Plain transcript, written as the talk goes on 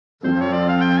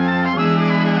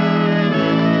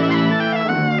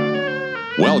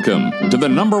Welcome to the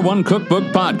 #1 cookbook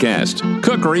podcast,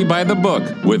 Cookery by the Book,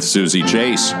 with Susie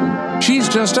Chase. She's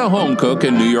just a home cook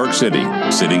in New York City,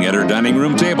 sitting at her dining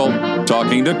room table,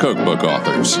 talking to cookbook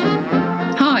authors.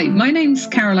 Hi, my name's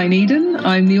Caroline Eden.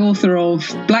 I'm the author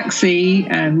of Black Sea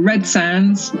and Red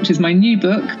Sands, which is my new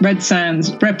book, Red Sands,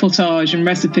 Reportage and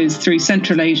Recipes Through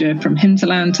Central Asia from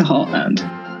Hinterland to Heartland.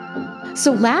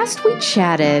 So last we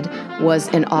chatted was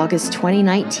in August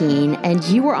 2019, and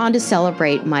you were on to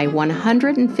celebrate my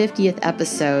 150th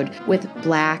episode with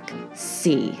Black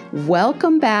Sea.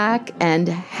 Welcome back and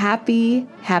happy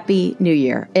New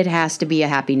Year. It has to be a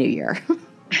Happy New Year.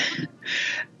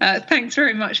 Thanks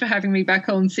very much for having me back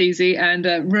on, Susie, and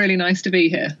really nice to be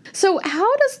here. So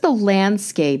how does the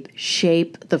landscape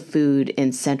shape the food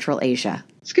in Central Asia?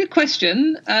 It's a good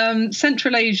question.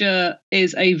 Central Asia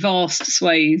is a vast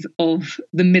swathe of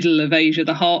the middle of Asia,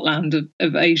 the heartland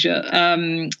of Asia.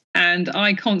 And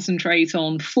I concentrate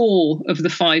on 4 of the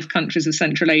 5 countries of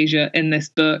Central Asia in this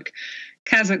book: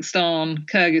 Kazakhstan,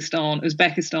 Kyrgyzstan,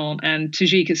 Uzbekistan, and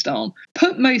Tajikistan.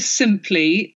 Put most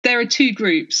simply, there are 2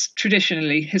 groups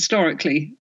traditionally,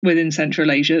 historically, within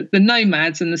Central Asia: the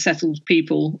nomads and the settled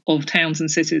people of towns and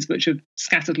cities which are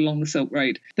scattered along the Silk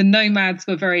Road. The nomads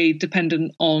were very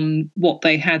dependent on what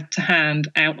they had to hand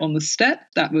out on the steppe.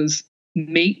 That was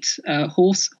meat,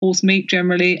 horse meat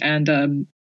generally, and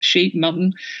sheep,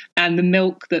 mutton, and the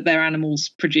milk that their animals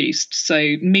produced.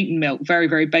 So meat and milk, very,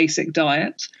 very basic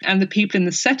diet. And the people in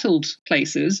the settled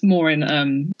places, more in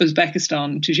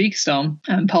Uzbekistan, Tajikistan,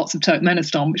 and parts of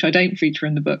Turkmenistan, which I don't feature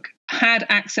in the book, had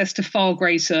access to far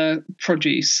greater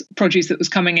produce that was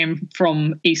coming in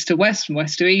from east to west, from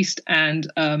west to east, and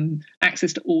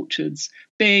access to orchards,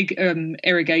 big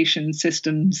irrigation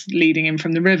systems leading in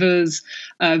from the rivers,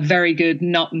 very good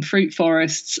nut and fruit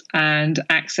forests, and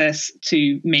access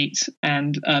to meat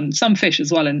and some fish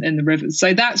as well in the rivers.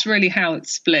 So that's really how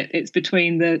it's split. It's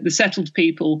between the settled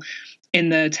people in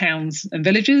the towns and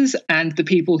villages and the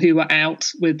people who were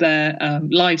out with their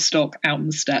livestock out in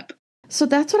the steppe. So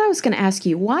that's what I was going to ask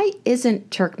you. Why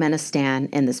isn't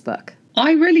Turkmenistan in this book?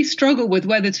 I really struggle with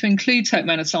whether to include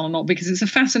Turkmenistan or not, because it's a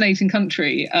fascinating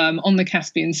country on the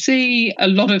Caspian Sea. A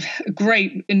lot of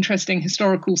great, interesting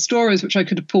historical stories which I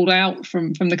could have pulled out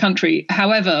from the country.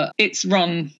 However, it's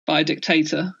run by a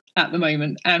dictator at the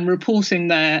moment, and reporting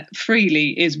there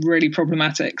freely is really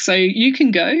problematic. So you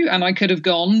can go, and I could have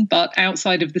gone, but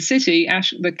outside of the city,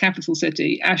 the capital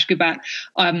city, Ashgabat,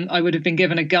 I would have been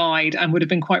given a guide and would have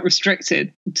been quite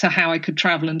restricted to how I could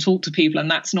travel and talk to people. And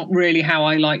that's not really how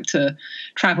I like to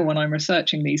travel when I'm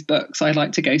researching these books. I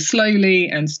like to go slowly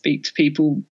and speak to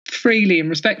people freely and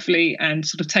respectfully and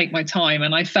sort of take my time.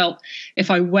 And I felt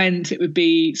if I went, it would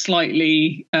be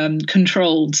slightly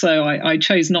controlled. So I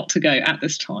chose not to go at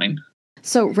this time.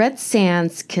 So Red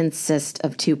Sands consist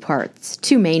of 2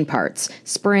 main parts,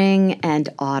 spring and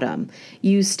autumn.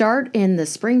 You start in the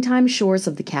springtime shores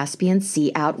of the Caspian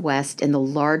Sea out west in the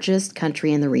largest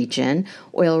country in the region,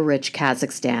 oil-rich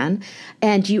Kazakhstan,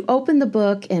 and you open the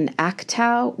book in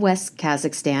Aktau, West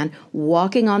Kazakhstan,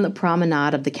 walking on the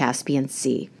promenade of the Caspian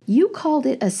Sea. You called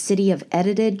it a city of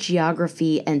edited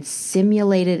geography and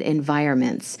simulated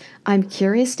environments. I'm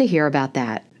curious to hear about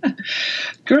that.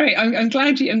 Great. I'm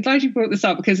glad you brought this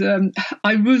up, because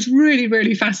I was really,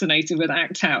 really fascinated with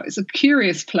Aktau. It's a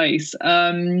curious place.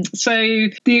 So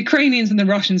the Ukrainians and the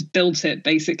Russians built it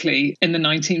basically in the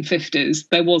 1950s.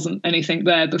 There wasn't anything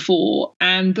there before.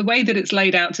 And the way that it's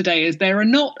laid out today is there are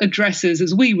not addresses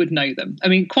as we would know them. I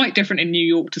mean, quite different in New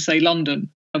York to, say, London.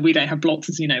 We don't have blocks,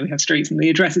 as you know, we have streets and the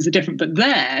addresses are different, but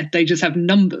there they just have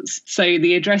numbers. So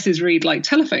the addresses read like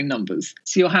telephone numbers.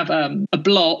 So you'll have a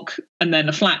block and then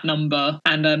a flat number,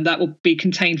 and that will be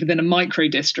contained within a micro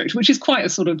district, which is quite a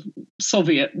sort of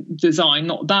Soviet design,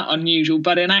 not that unusual.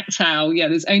 But in Aktau,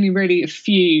 there's only really a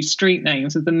few street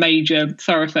names of the major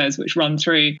thoroughfares which run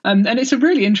through. And it's a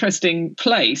really interesting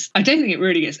place. I don't think it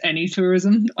really gets any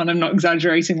tourism, and I'm not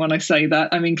exaggerating when I say that.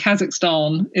 I mean,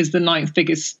 Kazakhstan is the 9th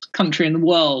biggest country in the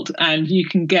world, and you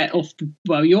can get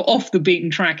you're off the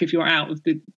beaten track if you're out of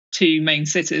the 2 main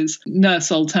cities, Nur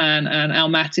Sultan and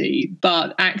Almaty,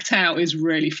 but Aktau is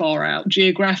really far out.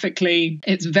 Geographically,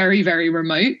 it's very, very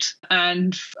remote.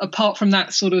 And apart from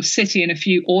that sort of city and a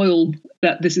few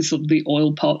this is sort of the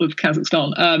oil part of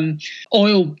Kazakhstan,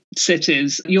 oil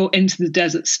cities, you're into the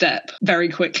desert steppe very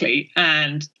quickly.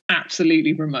 And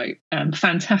absolutely remote and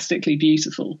fantastically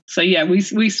beautiful. So yeah,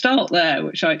 we start there,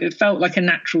 it felt like a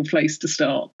natural place to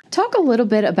start. Talk a little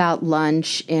bit about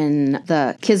lunch in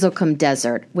the Kizilkum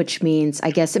Desert, which means, I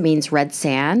guess it means red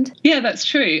sand. Yeah, that's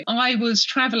true. I was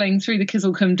traveling through the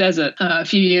Kizilkum Desert a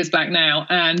few years back now,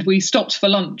 and we stopped for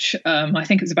lunch. I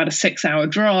think it was about a 6-hour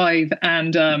drive,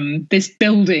 and this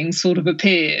building sort of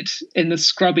appeared in the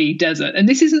scrubby desert. And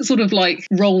this isn't sort of like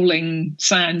rolling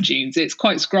sand dunes. It's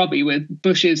quite scrubby with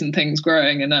bushes and things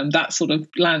growing and that sort of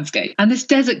landscape. And this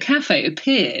desert cafe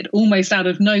appeared almost out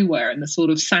of nowhere in the sort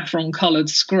of saffron-coloured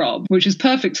scrub, which is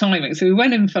perfect timing. So we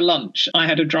went in for lunch. I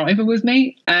had a driver with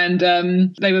me,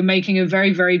 and they were making a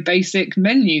very, very basic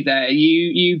menu there.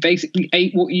 You basically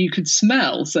ate what you could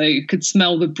smell. So you could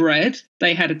smell the bread.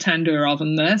 They had a tandoor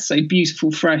oven there, so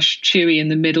beautiful, fresh, chewy in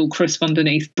the middle, crisp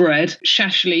underneath bread.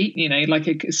 Shashlik, like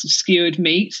a skewered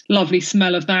meat. Lovely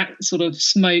smell of that sort of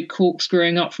smoke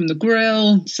corkscrewing up from the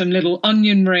grill. Some little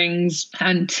onion rings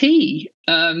and tea.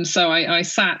 So I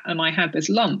sat and I had this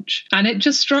lunch, and it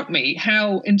just struck me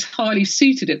how entirely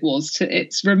suited it was to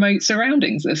its remote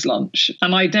surroundings, this lunch.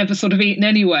 And I'd never sort of eaten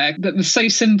anywhere that was so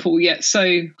simple yet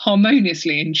so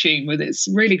harmoniously in tune with its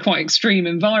really quite extreme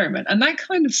environment. And that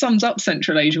kind of sums up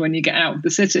Central Asia when you get out of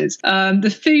the cities.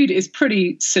 The food is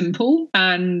pretty simple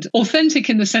and authentic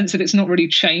in the sense that it's not really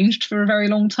changed for a very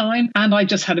long time. And I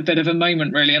just had a bit of a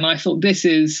moment, really, and I thought this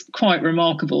is quite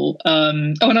remarkable.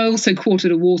 And I also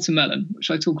quartered a watermelon, which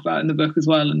I talk about in the book as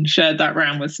well, and shared that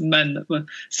round with some men that were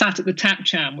sat at the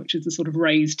tapcham, which is the sort of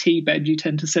raised tea bed you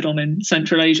tend to sit on in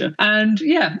Central Asia. And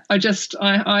yeah,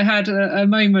 I had a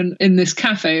moment in this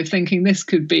cafe of thinking this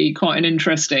could be quite an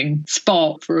interesting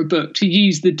spot for a book, to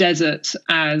use the desert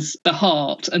as the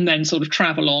heart and then sort of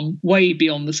travel on way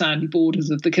beyond the sandy borders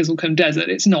of the Kizilkum Desert.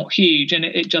 It's not huge, and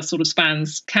it just sort of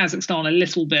spans Kazakhstan a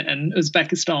little bit and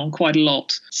Uzbekistan quite a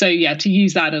lot. So yeah, to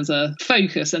use that as a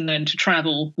focus and then to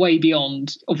travel way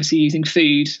beyond, obviously using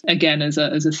food again as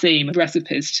a theme of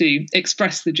recipes to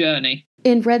express the journey.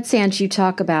 In Red Sands, you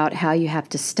talk about how you have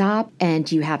to stop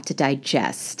and you have to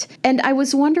digest. And I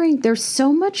was wondering, there's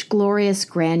so much glorious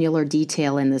granular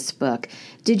detail in this book.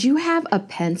 Did you have a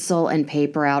pencil and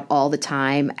paper out all the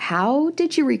time? How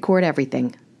did you record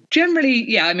everything? Generally,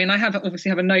 yeah. I mean, I obviously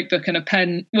have a notebook and a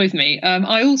pen with me.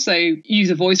 I also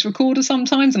use a voice recorder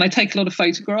sometimes, and I take a lot of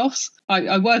photographs.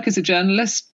 I work as a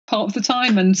journalist part of the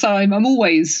time, and so I'm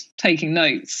always taking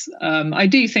notes. I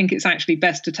do think it's actually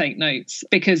best to take notes,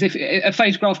 because if a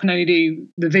photograph can only do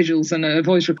the visuals and a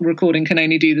voice recording can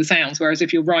only do the sounds, whereas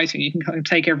if you're writing, you can kind of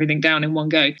take everything down in one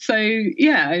go. So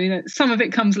yeah, I mean, some of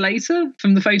it comes later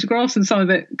from the photographs and some of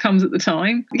it comes at the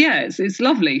time. Yeah, it's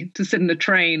lovely to sit in a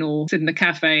train or sit in a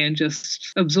cafe and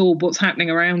just absorb what's happening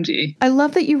around you. I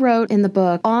love that you wrote in the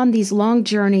book, on these long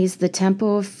journeys, the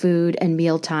tempo of food and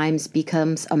meal times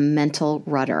becomes a mental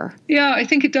rudder. Yeah, I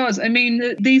think it does. I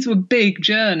mean, these were big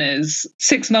journeys.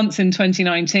 6 months in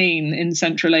 2019 in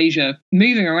Central Asia,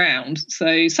 moving around.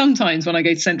 So sometimes when I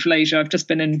go to Central Asia, I've just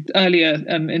been in earlier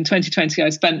in 2020, I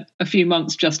spent a few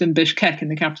months just in Bishkek, in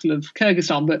the capital of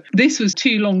Kyrgyzstan. But this was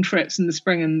 2 long trips in the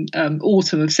spring and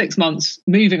autumn of 6 months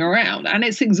moving around. And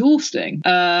it's exhausting.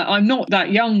 I'm not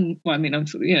that young. Well, I mean, I'm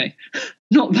sort of,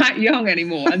 not that young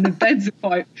anymore, and the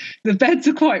beds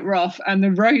are quite rough, and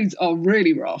the roads are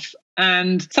really rough.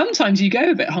 And sometimes you go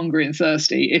a bit hungry and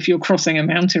thirsty if you're crossing a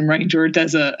mountain range or a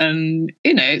desert, and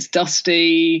it's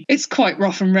dusty. It's quite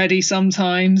rough and ready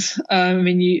sometimes.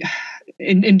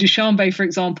 In Dushanbe, for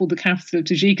example, the capital of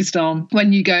Tajikistan,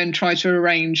 when you go and try to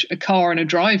arrange a car and a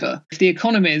driver, if the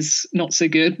economy is not so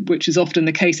good, which is often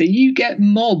the case, you get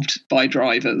mobbed by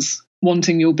drivers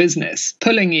wanting your business,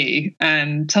 pulling you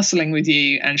and tussling with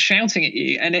you and shouting at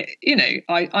you. And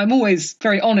I'm always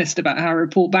very honest about how I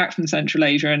report back from Central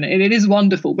Asia, and it is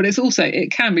wonderful, but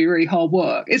it can be really hard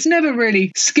work. It's never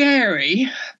really scary,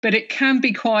 but it can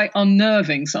be quite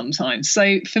unnerving sometimes.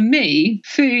 So for me,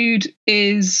 food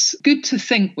is good to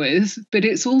think with, but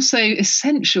it's also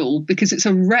essential because it's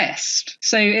a rest.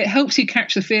 So it helps you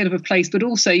catch the feel of a place, but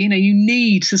also, you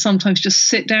need to sometimes just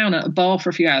sit down at a bar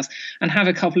for a few hours and have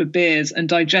a couple of beers and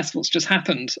digest what's just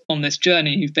happened on this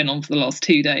journey you've been on for the last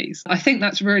 2 days. I think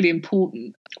that's really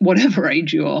important, whatever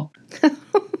age you are.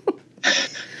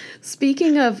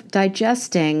 Speaking of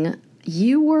digesting,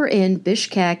 you were in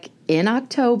Bishkek in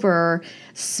October,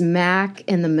 smack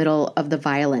in the middle of the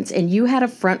violence, and you had a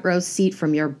front row seat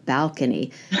from your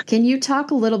balcony. Can you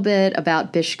talk a little bit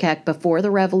about Bishkek before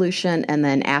the revolution and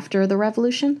then after the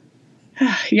revolution?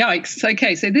 Yikes.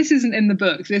 Okay, so this isn't in the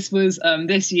book. This was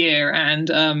this year, and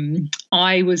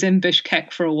I was in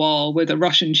Bishkek for a while with a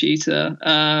Russian tutor.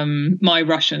 My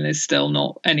Russian is still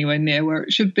not anywhere near where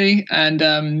it should be. And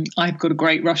I've got a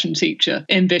great Russian teacher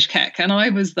in Bishkek. And I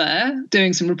was there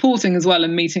doing some reporting as well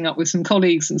and meeting up with some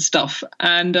colleagues and stuff.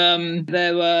 And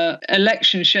there were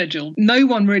elections scheduled. No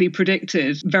one really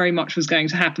predicted very much was going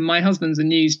to happen. My husband's a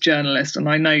news journalist, and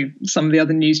I know some of the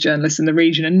other news journalists in the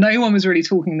region, and no one was really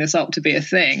talking this up to be a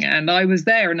thing. And I was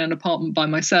there in an apartment by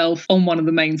myself on one of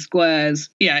the main squares.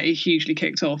 Yeah, it hugely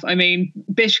kicked off. I mean,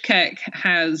 Bishkek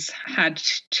has had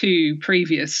 2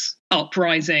 previous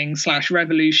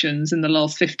uprising/revolutions in the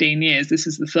last 15 years. This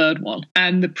is the 3rd one.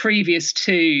 And the previous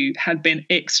 2 had been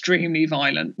extremely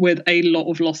violent with a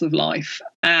lot of loss of life.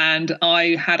 And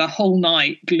I had a whole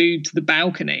night glued to the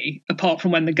balcony, apart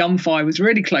from when the gunfire was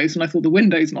really close and I thought the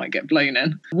windows might get blown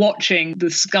in, watching the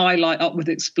sky light up with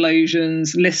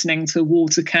explosions, listening to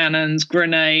water cannons,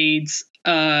 grenades,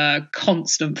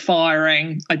 constant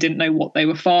firing. I didn't know what they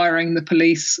were firing, the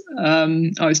police.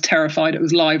 I was terrified it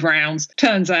was live rounds.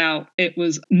 Turns out it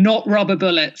was not rubber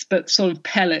bullets, but sort of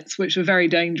pellets, which are very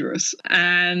dangerous,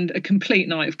 and a complete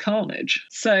night of carnage.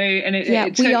 So, and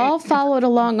we all followed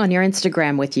along on your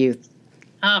Instagram with you.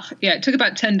 It took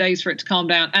about 10 days for it to calm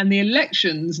down. And the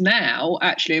elections now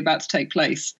actually about to take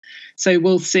place. So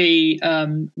we'll see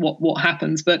what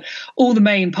happens. But all the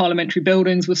main parliamentary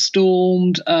buildings were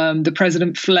stormed. The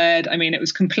president fled. I mean, it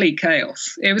was complete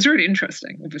chaos. It was really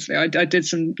interesting, obviously. I did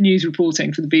some news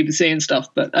reporting for the BBC and stuff.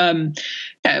 But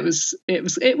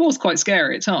it was quite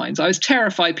scary at times. I was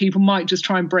terrified people might just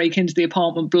try and break into the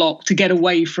apartment block to get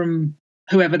away from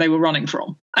whoever they were running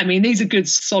from. I mean, these are good,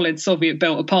 solid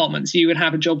Soviet-built apartments. You would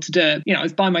have a job to do. You know, I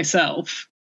was by myself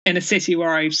in a city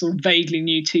where I sort of vaguely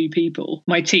knew 2 people,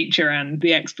 my teacher and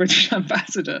the ex-British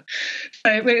ambassador.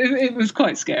 So it was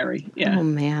quite scary, yeah. Oh,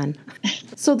 man.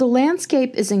 So the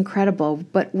landscape is incredible,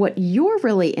 but what you're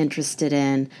really interested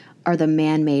in are the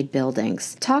man-made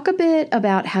buildings. Talk a bit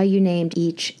about how you named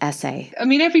each essay. I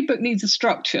mean, every book needs a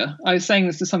structure. I was saying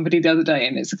this to somebody the other day,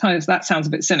 and it's that sounds a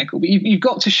bit cynical, but you've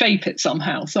got to shape it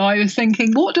somehow. So I was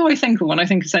thinking, what do I think of when I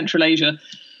think of Central Asia?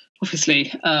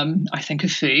 Obviously, I think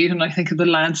of food and I think of the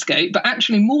landscape, but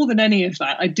actually more than any of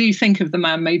that, I do think of the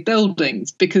man-made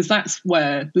buildings, because that's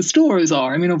where the stories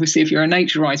are. I mean, obviously, if you're a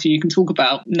nature writer, you can talk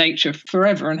about nature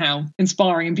forever and how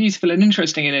inspiring and beautiful and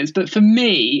interesting it is. But for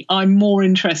me, I'm more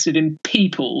interested in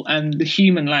people and the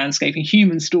human landscape and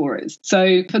human stories.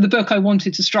 So for the book, I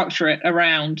wanted to structure it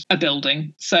around a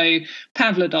building. So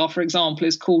Pavlodar, for example,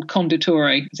 is called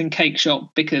Konditori. It's in cake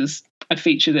shop because I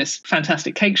feature this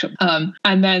fantastic cake shop.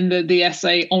 And then the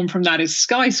essay on from that is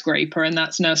Skyscraper, and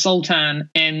that's Nur Sultan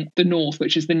in the north,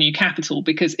 which is the new capital,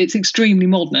 because it's extremely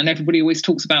modern and everybody always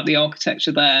talks about the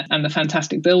architecture there and the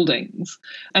fantastic buildings.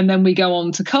 And then we go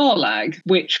on to Karlag,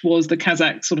 which was the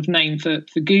Kazakh sort of name for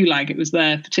Gulag. It was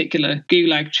their particular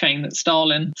Gulag chain that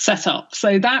Stalin set up.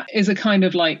 So that is a kind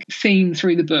of like theme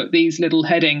through the book, these little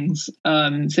headings.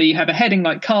 So you have a heading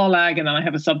like Karlag, and then I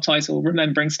have a subtitle,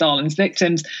 Remembering Stalin's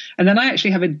Victims. And then I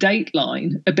actually have a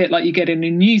dateline, a bit like you get in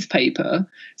a newspaper.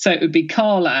 So it would be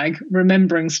Karlag,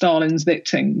 Remembering Stalin's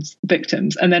Victims,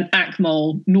 and then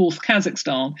Akmol, North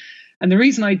Kazakhstan. And the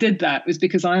reason I did that was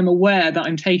because I am aware that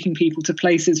I'm taking people to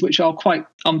places which are quite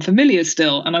unfamiliar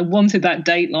still. And I wanted that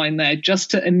dateline there just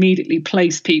to immediately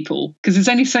place people, because there's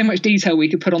only so much detail we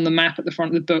could put on the map at the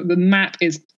front of the book. The map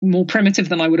is more primitive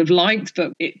than I would have liked,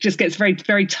 but it just gets very,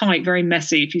 very tight, very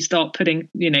messy if you start putting,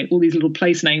 all these little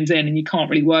place names in and you can't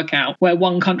really work out where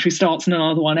one country starts and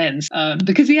another one ends.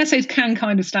 Because the essays can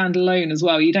kind of stand alone as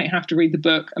well. You don't have to read the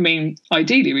book. I mean,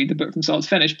 ideally read the book from start to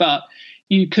finish, but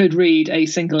you could read a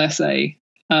single essay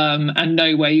and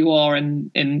know where you are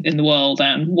in the world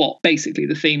and what basically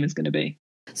the theme is going to be.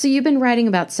 So you've been writing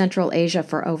about Central Asia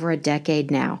for over a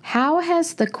decade now. How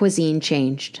has the cuisine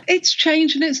changed? It's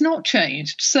changed and it's not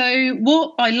changed. So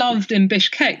what I loved in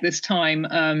Bishkek this time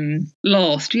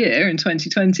last year in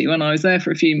 2020, when I was there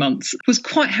for a few months, was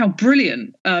quite how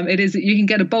brilliant it is that you can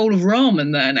get a bowl of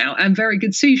ramen there now and very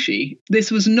good sushi.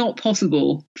 This was not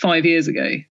possible 5 years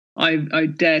ago. I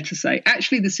dare to say.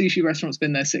 Actually, the sushi restaurant's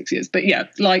been there 6 years. But yeah,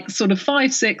 like sort of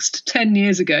 5, 6 to 10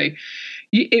 years ago,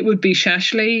 it would be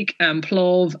shashlik and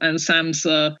plov and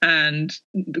samsa and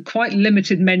quite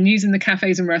limited menus in the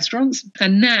cafes and restaurants.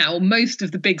 And now most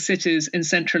of the big cities in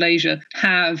Central Asia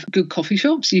have good coffee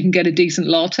shops. You can get a decent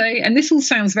latte. And this all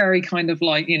sounds very kind of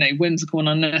like, whimsical and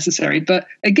unnecessary. But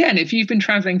again, if you've been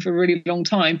traveling for a really long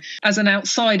time, as an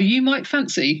outsider, you might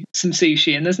fancy some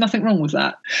sushi, and there's nothing wrong with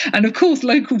that. And of course,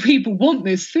 local people want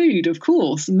this food, of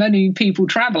course. Many people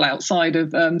travel outside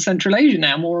of Central Asia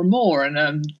now more and more.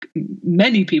 And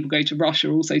many people go to Russia,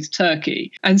 also to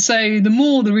Turkey. And so the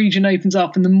more the region opens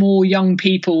up and the more young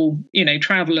people,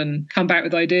 travel and come back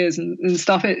with ideas and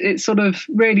stuff, it's sort of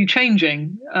really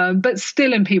changing. But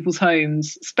still in people's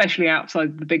homes, especially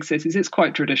outside the big cities, it's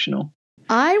quite traditional.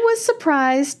 I was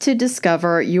surprised to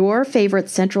discover your favorite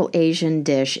Central Asian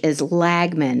dish is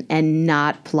lagman and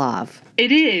not plof.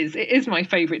 It is my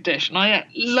favourite dish, and I ate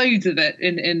loads of it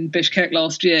in Bishkek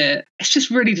last year. It's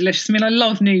just really delicious. I mean, I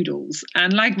love noodles,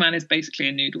 and lagman is basically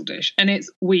a noodle dish, and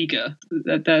it's Uyghur,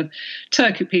 the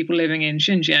Turkic people living in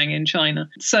Xinjiang in China.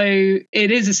 So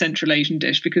it is a Central Asian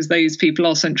dish because those people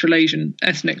are Central Asian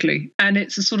ethnically, and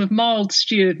it's a sort of mild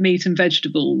stew of meat and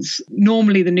vegetables.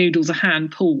 Normally the noodles are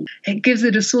hand-pulled. It gives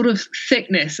it a sort of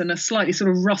thickness and a slightly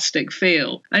sort of rustic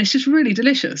feel, and it's just really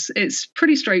delicious. It's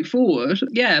pretty straightforward.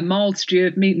 Yeah, mild stew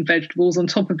of meat and vegetables on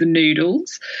top of the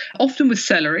noodles, often with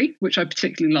celery, which I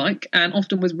particularly like, and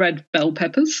often with red bell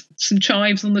peppers, some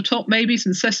chives on the top, maybe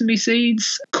some sesame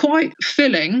seeds. Quite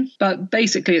filling, but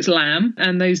basically it's lamb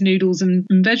and those noodles and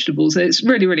vegetables. It's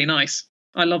really, really nice.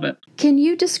 I love it. Can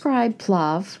you describe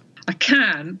plof? I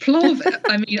can. Plov,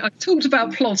 I mean, I've talked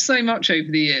about plov so much over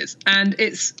the years, and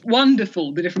it's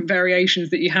wonderful, the different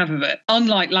variations that you have of it.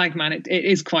 Unlike lagman, it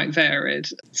is quite varied.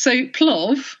 So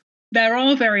plov, there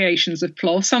are variations of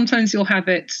plov. Sometimes you'll have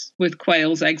it with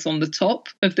quail's eggs on the top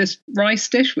of this rice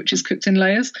dish, which is cooked in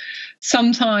layers.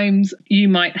 Sometimes you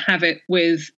might have it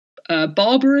with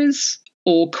barberries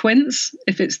or quince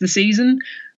if it's the season.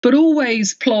 But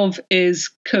always plov is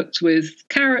cooked with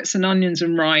carrots and onions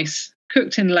and rice,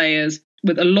 cooked in layers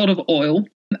with a lot of oil.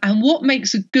 And what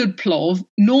makes a good plov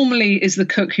normally is the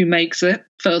cook who makes it,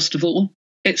 first of all.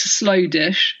 It's a slow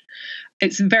dish.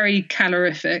 It's very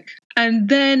calorific. And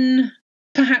then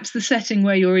perhaps the setting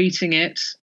where you're eating it.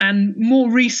 And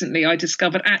more recently, I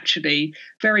discovered actually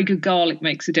very good garlic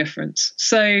makes a difference.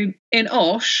 So in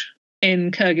Osh,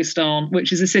 in Kyrgyzstan,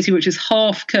 which is a city which is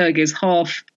half Kyrgyz,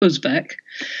 half Uzbek,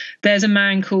 there's a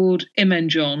man called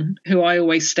Imenjon who I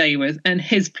always stay with, and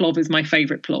his plov is my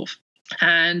favourite plov.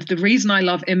 And the reason I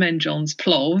love Imenjon's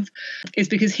plov is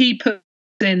because he puts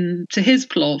into his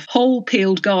plov whole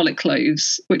peeled garlic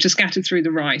cloves, which are scattered through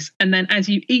the rice. And then as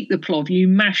you eat the plov, you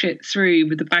mash it through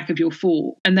with the back of your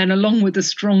fork. And then along with the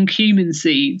strong cumin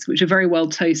seeds, which are very well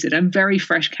toasted, and very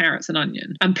fresh carrots and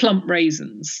onion, and plump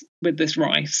raisins with this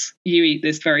rice, you eat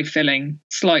this very filling,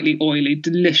 slightly oily,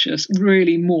 delicious,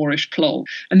 really Moorish plov.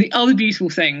 And the other beautiful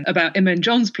thing about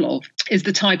Imenjon's plov is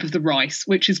the type of the rice,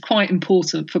 which is quite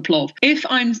important for plov. If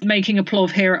I'm making a plov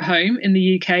here at home in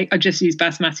the UK, I just use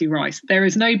basmati rice. There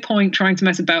is no point trying to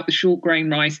mess about with short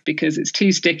grain rice because it's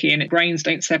too sticky and grains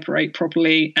don't separate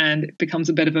properly and it becomes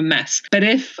a bit of a mess. But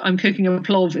if I'm cooking a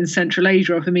plov in Central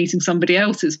Asia, or if I'm eating somebody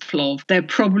else's plov, they're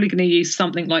probably going to use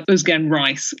something like Uzgen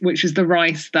rice, which is the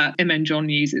rice that Imenjon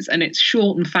uses, and it's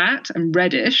short and fat and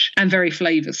reddish and very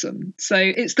flavoursome. So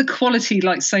it's the quality,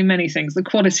 like so many things, the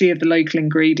quality of the local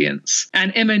ingredients.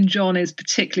 And Imenjon is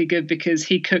particularly good because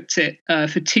he cooked it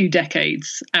for 2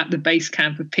 decades at the base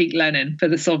camp of Pete Lenin for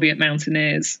the Soviet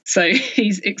mountaineers. So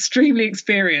he's extremely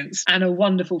experienced and a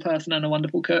wonderful person and a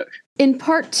wonderful cook. In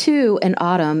part 2, in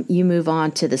autumn, you move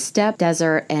on to the steppe,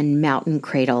 desert, and mountain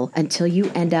cradle until you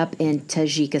end up in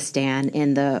Tajikistan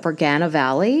in the Fergana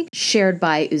Valley, shared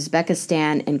by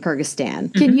Uzbekistan and Kyrgyzstan.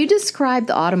 Mm-hmm. Can you describe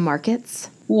the autumn markets?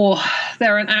 Oh,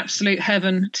 they're an absolute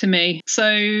heaven to me. So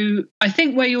I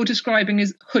think where you're describing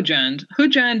is Khujand.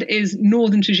 Khujand is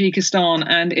northern Tajikistan,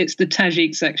 and it's the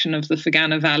Tajik section of the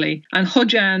Fergana Valley. And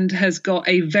Khujand has got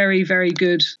a very, very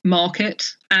good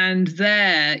market. And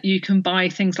there you can buy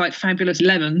things like fabulous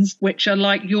lemons, which are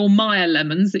like your Maya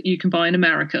lemons that you can buy in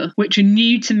America, which are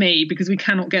new to me because we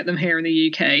cannot get them here in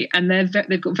the UK. And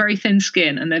they've got very thin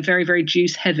skin and they're very, very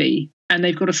juice heavy. And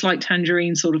they've got a slight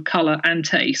tangerine sort of colour and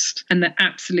taste. And they're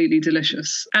absolutely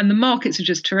delicious. And the markets are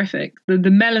just terrific. The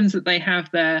melons that they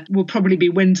have there will probably be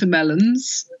winter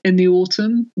melons in the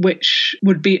autumn, which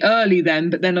would be early then,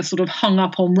 but then are sort of hung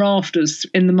up on rafters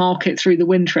in the market through the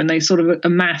winter. And they sort of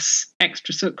amass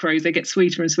extra sucrose. They get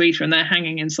sweeter and sweeter, and they're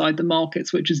hanging inside the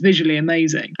markets, which is visually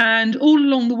amazing. And all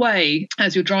along the way,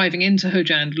 as you're driving into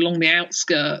Khujand, along the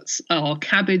outskirts are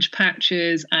cabbage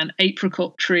patches and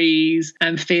apricot trees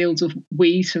and fields of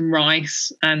wheat and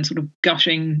rice and sort of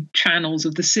gushing channels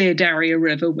of the Sir Daria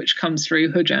River, which comes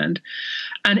through Khujand.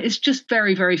 And it's just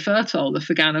very, very fertile, the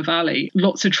Fergana Valley.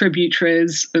 Lots of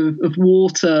tributaries of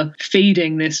water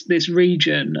feeding this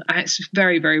region. It's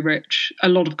very, very rich. A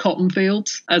lot of cotton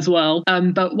fields as well.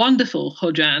 But wonderful,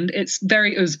 Khojand. It's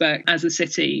very Uzbek as a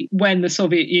city. When the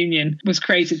Soviet Union was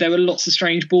created, there were lots of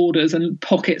strange borders and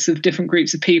pockets of different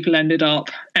groups of people ended up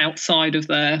outside of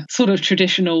their sort of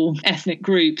traditional ethnic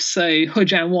groups. So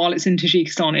Khojand, while it's in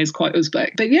Tajikistan, is quite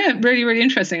Uzbek. But yeah, really, really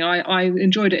interesting. I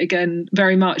enjoyed it again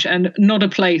very much, and not a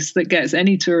place that gets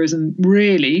any tourism,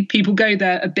 really. People go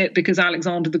there a bit because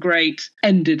Alexander the Great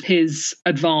ended his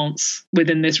advance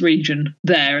within this region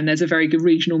there, and there's a very good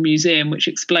regional museum which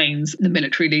explains the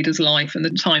military leader's life and the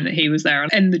time that he was there,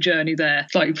 and end the journey there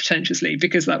slightly pretentiously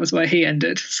because that was where he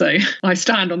ended. So I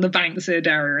stand on the banks of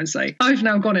Darya and say, I've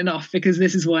now got enough, because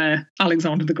this is where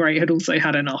Alexander the Great had also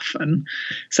had enough. And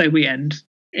so we end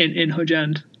in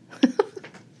Khojand.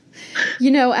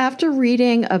 You know, after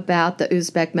reading about the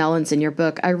Uzbek melons in your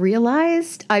book, I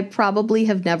realized I probably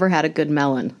have never had a good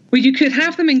melon. Well, you could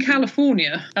have them in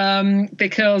California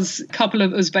because a couple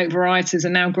of Uzbek varieties are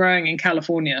now growing in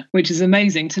California, which is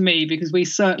amazing to me because we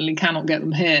certainly cannot get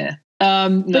them here.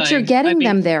 But you're getting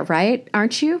them there, right?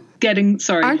 Aren't you?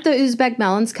 Aren't the Uzbek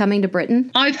melons coming to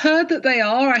Britain? I've heard that they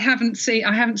are. I haven't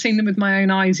seen them with my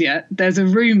own eyes yet. There's a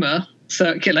rumor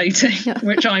circulating,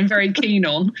 which I'm very keen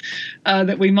on,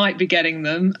 that we might be getting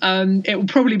them. It will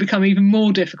probably become even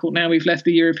more difficult now we've left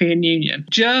the European Union.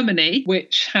 Germany,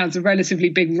 which has a relatively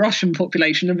big Russian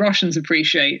population, and Russians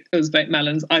appreciate Uzbek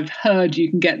melons. I've heard you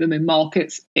can get them in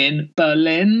markets in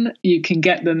Berlin, you can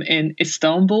get them in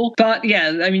Istanbul. But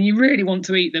yeah, I mean, you really want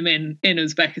to eat them in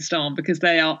Uzbekistan because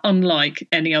they are unlike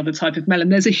any other type of melon.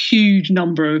 There's a huge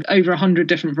number of over 100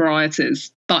 different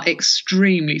varieties, but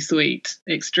extremely sweet.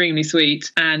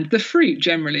 And the fruit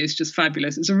generally is just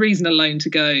fabulous. It's a reason alone to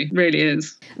go, it really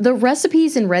is. The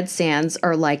recipes in Red Sands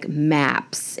are like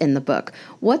maps in the book.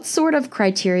 What sort of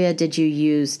criteria did you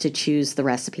use to choose the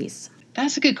recipes?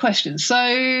 That's a good question. So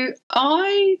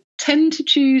I tend to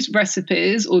choose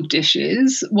recipes or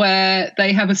dishes where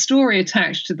they have a story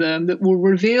attached to them that will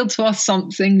reveal to us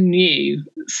something new.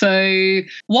 So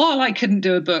while I couldn't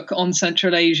do a book on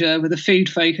Central Asia with a food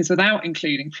focus without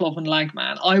including Plov and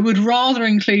Lagman, I would rather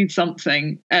include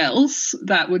something else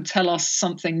that would tell us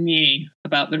something new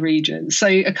about the region. So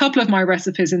a couple of my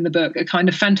recipes in the book are kind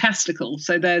of fantastical.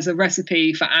 So there's a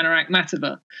recipe for Anna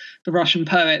Akhmatova, the Russian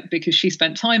poet, because she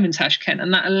spent time in Tashkent,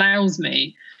 and that allows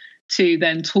me to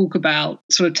then talk about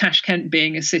sort of Tashkent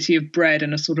being a city of bread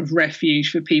and a sort of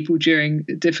refuge for people during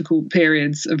difficult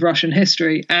periods of Russian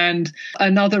history. And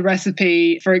another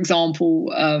recipe, for example,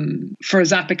 for a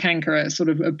zapekankara, sort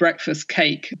of a breakfast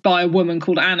cake by a woman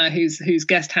called Anna, whose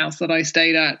guest house that I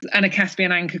stayed at, and a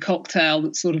Caspian Anka cocktail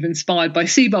that's sort of inspired by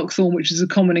sea buckthorn, which is a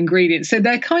common ingredient. So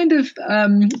they're kind of,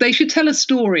 they should tell a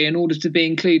story in order to be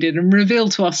included and reveal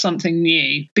to us something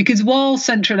new. Because while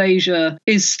Central Asia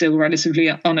is still relatively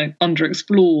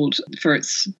underexplored for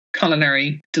its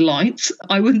culinary delights,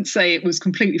 I wouldn't say it was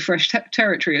completely fresh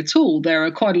territory at all. There are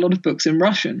quite a lot of books in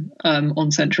Russian on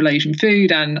Central Asian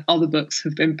food, and other books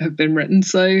have been written.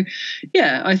 So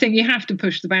yeah, I think you have to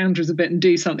push the boundaries a bit and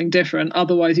do something different.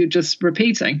 Otherwise, you're just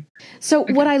repeating. So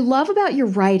what I love about your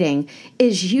writing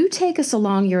is you take us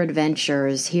along your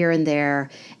adventures here and there,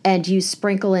 and you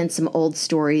sprinkle in some old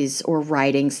stories or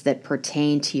writings that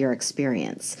pertain to your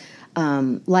experience.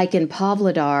 Like in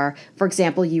Pavlodar, for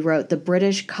example, you wrote the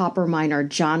British copper miner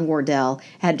John Wardell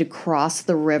had to cross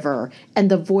the river, and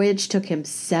the voyage took him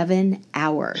 7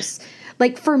 hours.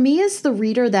 Like, for me as the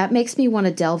reader, that makes me want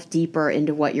to delve deeper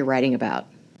into what you're writing about.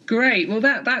 Great. Well,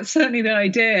 that's certainly the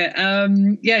idea.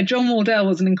 John Wardell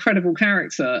was an incredible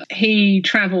character. He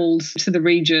travelled to the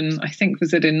region, I think,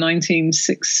 was it in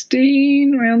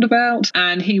 1916, roundabout,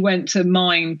 and he went to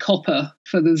mine copper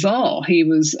for the Tsar. He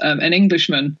was an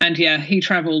Englishman, and he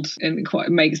travelled and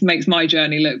makes my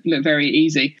journey look very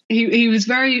easy. He was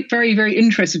very, very, very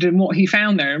interested in what he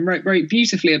found there and wrote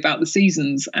beautifully about the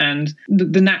seasons and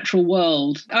the natural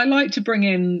world. I like to bring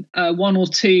in one or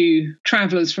two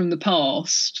travellers from the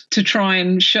past to try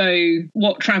and show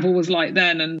what travel was like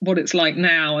then and what it's like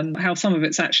now, and how some of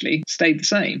it's actually stayed the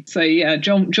same. So yeah,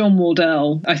 John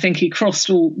Wardell, I think he crossed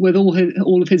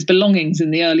all of his belongings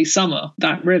in the early summer,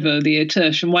 that river, the Irtysh,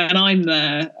 and when I'm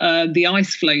there, the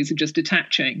ice floes are just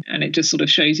detaching, and it just sort of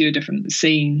shows you a different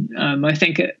scene. I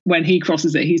think when he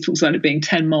crosses it, he talks about it being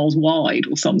 10 miles wide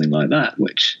or something like that,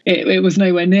 which it was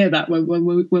nowhere near that when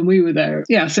we were there.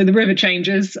 Yeah, so the river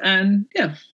changes, and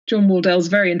yeah, John Wardell's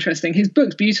very interesting. His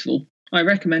book's beautiful. I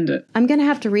recommend it. I'm going to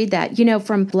have to read that. You know,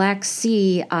 from Black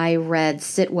Sea, I read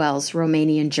Sitwell's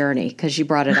Romanian Journey because you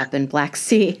brought it up in Black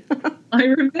Sea. I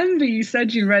remember you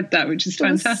said you read that, which is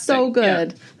fantastic. So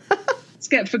good. Yeah. It's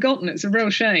get forgotten. It's a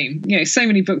real shame. So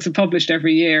many books are published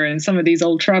every year, and some of these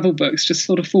old travel books just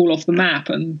sort of fall off the map,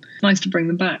 and nice to bring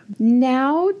them back.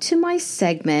 Now to my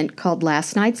segment called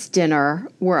Last Night's Dinner,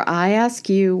 where I ask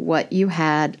you what you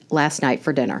had last night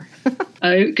for dinner.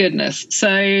 Oh, goodness.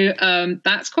 So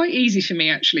that's quite easy for me,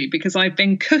 actually, because I've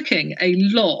been cooking a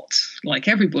lot, like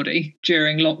everybody,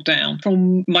 during lockdown,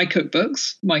 from my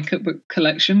cookbook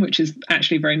collection, which is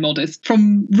actually very modest,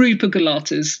 from Rupa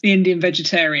Gulati's The Indian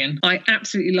Vegetarian. I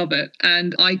absolutely love it.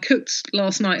 And I cooked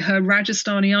last night her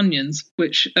Rajasthani onions,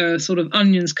 which are sort of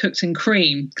onions cooked in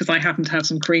cream, because I happen to have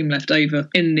some cream left over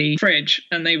in the fridge,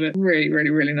 and they were really,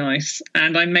 really, really nice.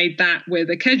 And I made that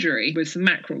with a kedgeree, with some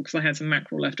mackerel, because I had some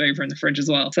mackerel left over in the fridge as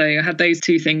well. So I had those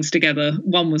two things together.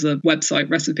 One was a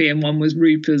website recipe and one was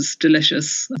Rupa's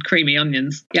delicious creamy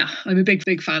onions. Yeah, I'm a big,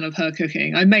 big fan of her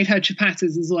cooking. I made her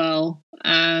chapatis as well,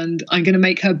 and I'm going to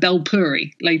make her bel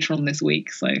puri later on this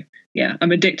week. So yeah,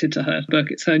 I'm addicted to her book.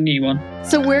 It's her new one.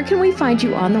 So where can we find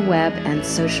you on the web and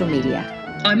social media?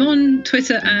 I'm on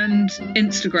Twitter and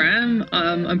Instagram.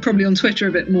 I'm probably on Twitter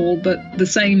a bit more, but the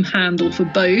same handle for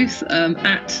both,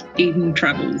 at Eden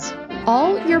Travels.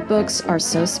 All your books are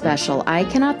so special. I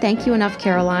cannot thank you enough,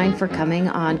 Caroline, for coming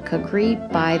on Cookery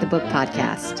by the Book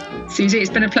podcast. Susie, it's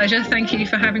been a pleasure. Thank you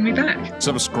for having me back.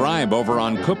 Subscribe over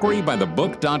on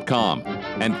cookerybythebook.com.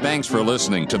 And thanks for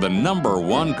listening to the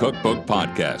 #1 cookbook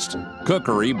podcast,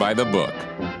 Cookery by the Book.